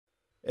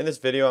In this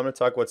video, I'm going to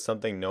talk about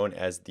something known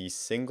as the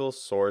single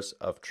source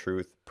of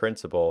truth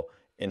principle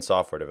in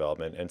software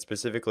development. And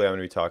specifically, I'm going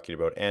to be talking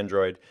about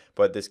Android,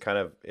 but this kind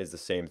of is the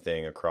same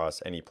thing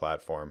across any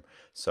platform.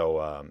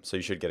 So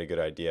you should get a good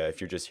idea if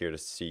you're just here to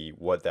see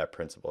what that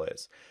principle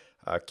is.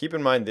 Keep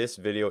in mind, this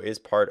video is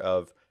part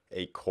of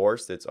a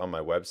course that's on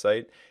my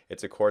website.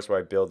 It's a course where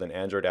I build an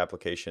Android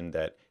application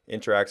that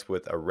interacts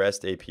with a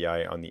REST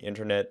API on the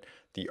internet.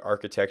 The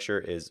architecture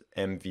is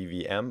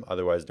MVVM,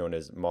 otherwise known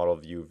as Model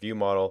View View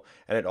Model,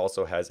 and it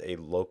also has a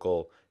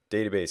local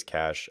database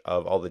cache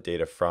of all the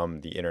data from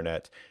the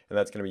internet, and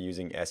that's going to be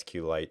using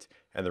SQLite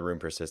and the room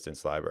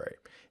persistence library.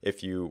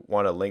 If you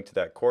want a link to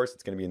that course,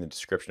 it's going to be in the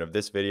description of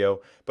this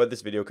video, but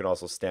this video can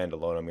also stand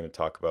alone. I'm going to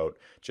talk about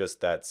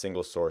just that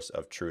single source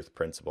of truth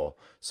principle.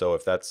 So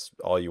if that's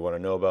all you want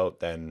to know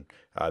about, then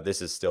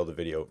this is still the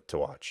video to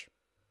watch.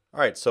 All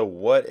right, so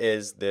what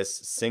is this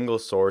single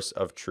source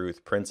of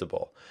truth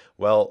principle?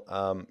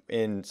 Well,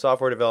 in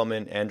software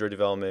development, Android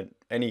development,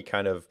 any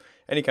kind of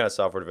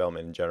software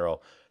development in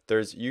general,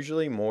 there's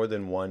usually more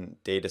than one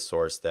data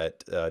source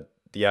that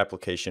the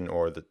application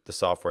or the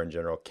software in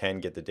general can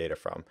get the data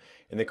from.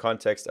 In the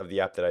context of the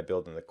app that I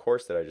built in the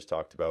course that I just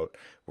talked about,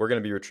 we're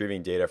going to be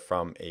retrieving data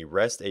from a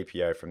REST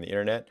API from the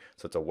internet.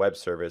 So it's a web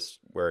service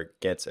where it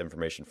gets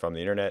information from the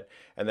internet.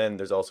 And then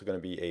there's also going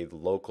to be a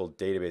local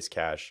database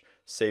cache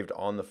saved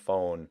on the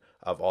phone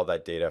of all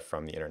that data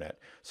from the internet.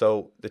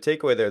 So the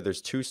takeaway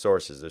there's two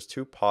sources. There's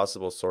two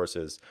possible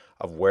sources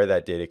of where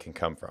that data can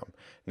come from.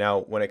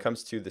 Now, when it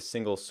comes to the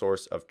single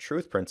source of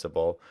truth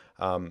principle,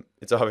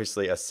 it's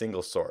obviously a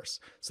single source.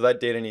 So that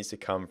data needs to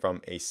come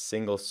from a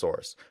single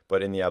source.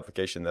 But in the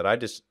application that I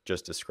just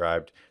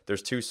described,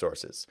 there's two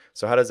sources.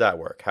 So how does that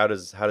work? How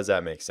does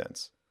that make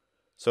sense?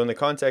 So in the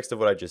context of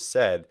what I just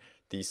said,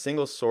 the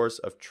single source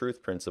of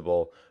truth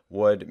principle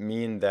would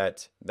mean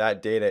that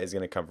that data is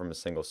going to come from a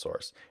single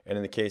source. And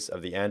in the case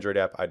of the Android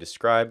app I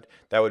described,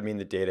 that would mean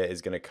the data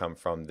is going to come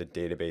from the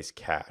database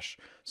cache.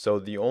 So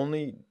the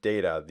only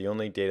data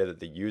that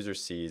the user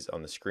sees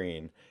on the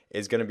screen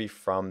is going to be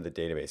from the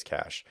database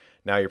cache.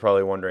 Now you're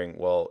probably wondering,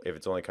 well, if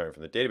it's only coming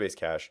from the database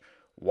cache,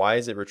 why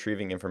is it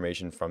retrieving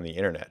information from the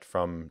internet,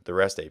 from the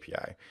REST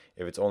API,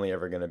 if it's only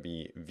ever going to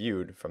be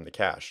viewed from the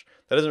cache?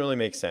 That doesn't really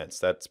make sense.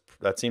 That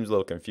seems a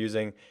little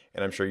confusing,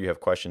 and I'm sure you have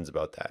questions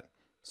about that.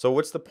 So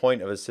what's the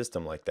point of a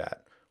system like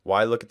that?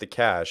 Why look at the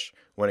cache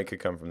when it could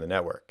come from the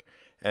network?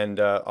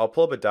 And I'll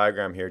pull up a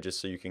diagram here just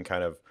so you can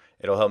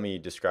it'll help me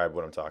describe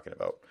what I'm talking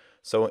about.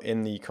 So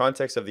in the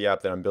context of the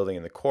app that I'm building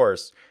in the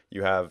course,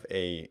 you have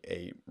a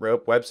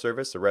web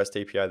service, a REST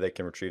API that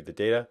can retrieve the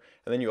data,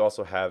 and then you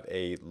also have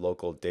a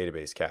local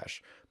database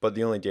cache. But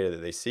the only data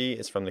that they see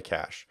is from the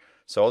cache.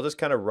 So I'll just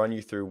kind of run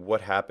you through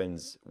what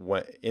happens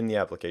in the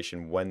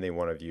application when they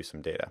want to view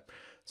some data.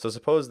 So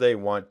suppose they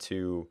want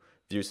to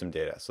view some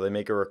data. So they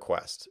make a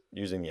request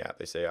using the app.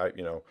 They say,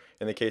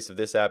 in the case of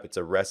this app, it's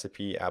a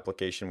recipe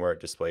application where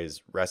it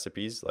displays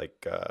recipes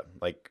like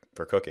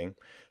for cooking.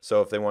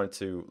 So if they wanted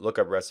to look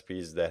up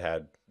recipes that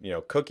had,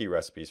 cookie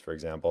recipes, for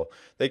example,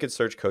 they could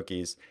search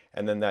cookies,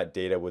 and then that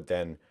data would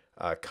then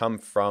come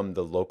from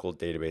the local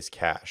database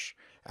cache.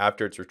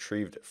 After it's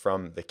retrieved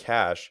from the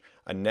cache,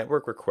 a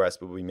network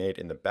request will be made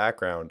in the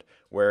background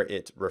where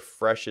it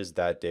refreshes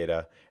that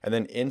data and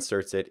then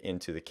inserts it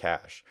into the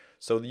cache.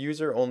 So the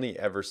user only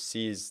ever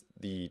sees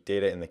the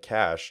data in the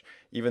cache,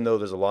 even though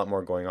there's a lot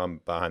more going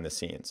on behind the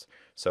scenes.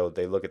 So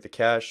they look at the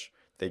cache,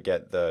 they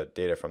get the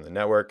data from the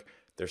network,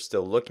 they're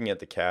still looking at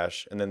the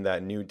cache, and then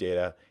that new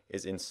data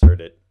is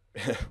inserted.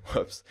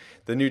 Whoops.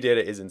 The new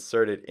data is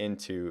inserted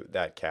into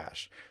that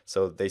cache.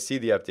 So they see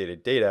the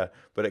updated data,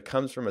 but it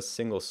comes from a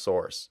single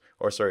source.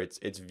 Or sorry,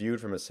 it's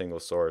viewed from a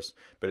single source,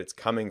 but it's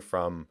coming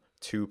from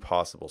two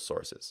possible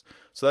sources.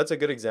 So that's a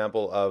good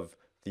example of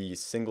the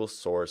single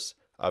source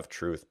of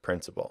truth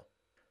principle.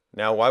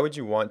 Now, why would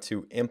you want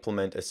to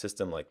implement a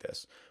system like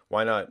this?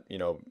 Why not,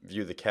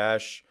 view the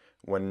cache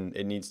when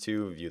it needs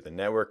to, view the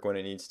network when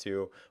it needs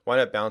to? Why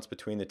not bounce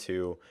between the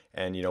two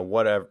and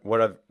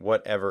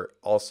whatever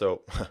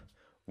also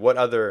what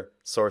other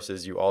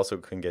sources you also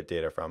can get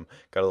data from?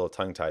 Got a little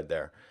tongue-tied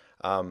there.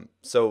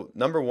 So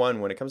number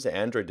one, when it comes to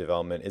Android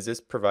development, is this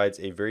provides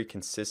a very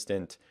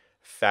consistent,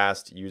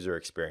 fast user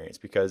experience,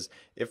 because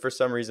if for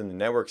some reason the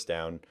network's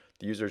down,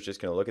 the user is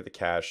just going to look at the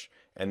cache,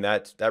 and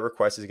that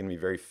request is going to be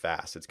very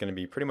fast. It's going to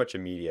be pretty much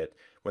immediate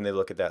when they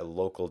look at that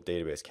local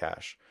database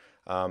cache.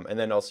 And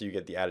then also you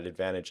get the added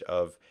advantage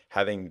of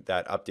having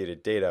that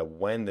updated data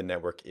when the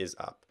network is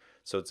up.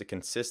 So it's a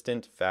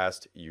consistent,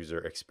 fast user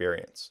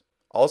experience.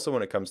 Also,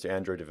 when it comes to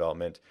Android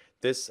development,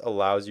 this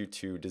allows you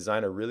to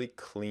design a really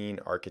clean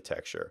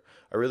architecture,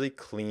 a really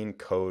clean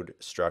code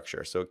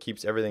structure. So it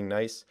keeps everything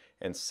nice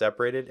and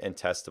separated and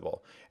testable.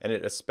 And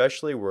it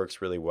especially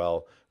works really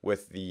well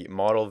with the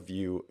model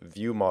view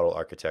model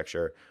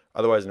architecture,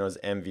 otherwise known as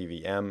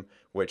MVVM,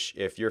 which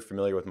if you're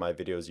familiar with my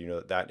videos, you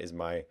know that is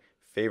my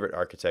favorite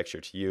architecture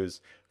to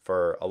use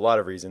for a lot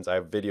of reasons. I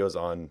have videos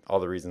on all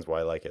the reasons why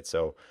I like it.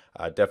 So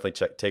definitely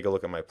take a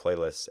look at my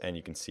playlists and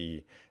you can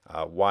see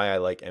why I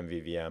like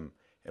MVVM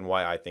and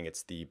why I think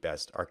it's the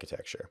best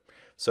architecture.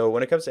 So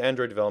when it comes to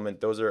Android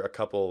development, those are a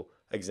couple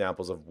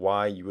examples of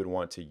why you would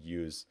want to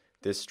use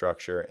this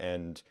structure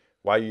and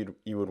why you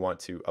would want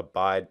to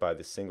abide by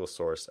the single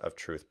source of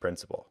truth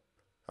principle.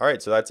 All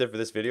right, so that's it for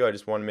this video. I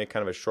just want to make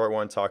kind of a short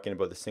one talking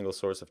about the single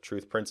source of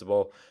truth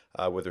principle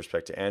with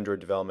respect to Android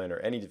development or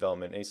any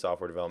development, any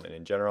software development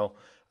in general.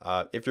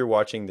 If you're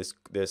watching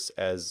this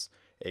as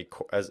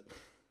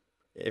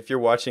if you're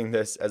watching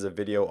this as a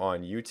video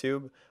on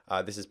YouTube,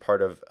 this is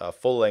part of a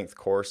full-length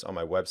course on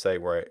my website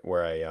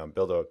where I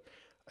build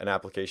an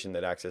application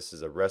that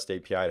accesses a REST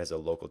API. It has a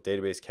local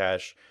database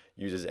cache,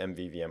 uses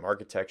MVVM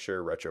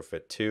architecture,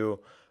 retrofit 2,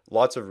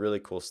 lots of really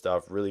cool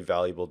stuff, really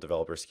valuable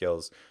developer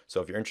skills.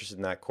 So if you're interested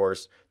in that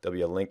course, there'll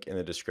be a link in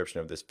the description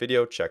of this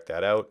video. Check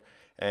that out.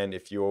 And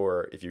if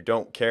you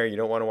don't care, you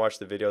don't want to watch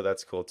the video,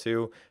 that's cool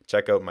too.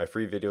 Check out my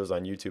free videos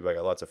on YouTube. I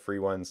got lots of free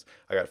ones.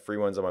 I got free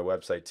ones on my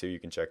website too. You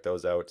can check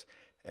those out.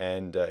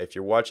 And if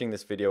you're watching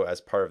this video as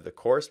part of the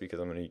course, because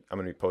I'm going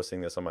to be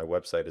posting this on my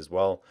website as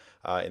well,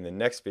 in the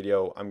next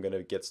video, I'm going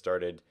to get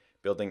started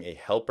building a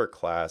helper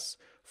class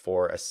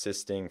for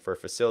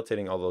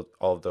facilitating all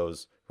of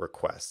those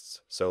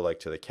requests. So like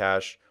to the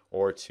cache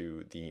or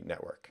to the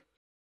network.